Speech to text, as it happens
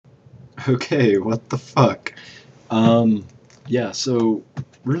Okay, what the fuck? Yeah, so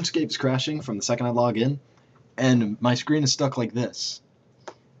RuneScape's crashing from the second I log in, and my screen is stuck like this.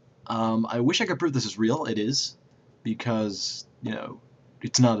 I wish I could prove this is real. It is, because,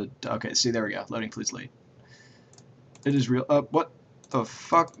 it's not a... Okay, see, there we go. Loading, please lead. It is real. What the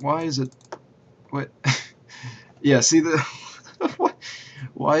fuck? Why is it... What? Yeah, see the... What?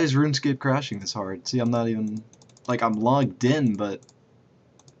 Why is RuneScape crashing this hard? See, I'm not even... Like, I'm logged in, but...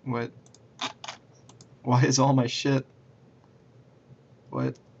 What? Why is all my shit...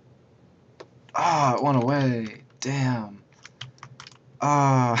 What? Ah, it went away. Damn.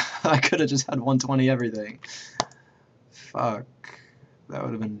 Ah, I could have just had 120 everything. Fuck. That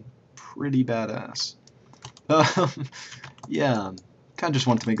would have been pretty badass. Um, yeah, kind of just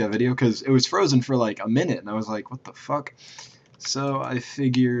wanted to make that video because it was frozen for like a minute, and I was like, what the fuck? So I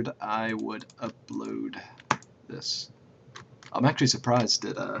figured I would upload this. I'm actually surprised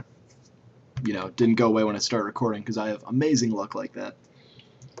it, didn't go away when I started recording, because I have amazing luck like that.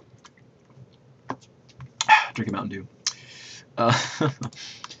 Drinking Mountain Dew.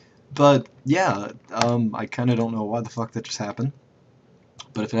 But yeah, I kind of don't know why the fuck that just happened.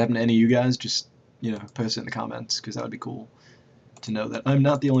 But if it happened to any of you guys, just, post it in the comments, because that would be cool to know that I'm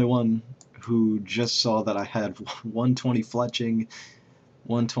not the only one who just saw that I had 120 fletching,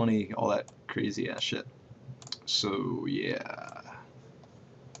 120, all that crazy ass shit. So yeah.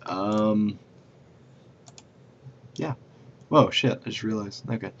 Yeah. Whoa, shit, I just realized.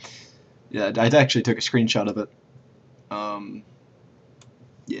 Okay. Yeah, I actually took a screenshot of it.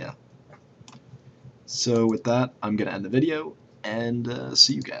 Yeah. So with that, I'm gonna end the video, and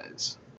see you guys.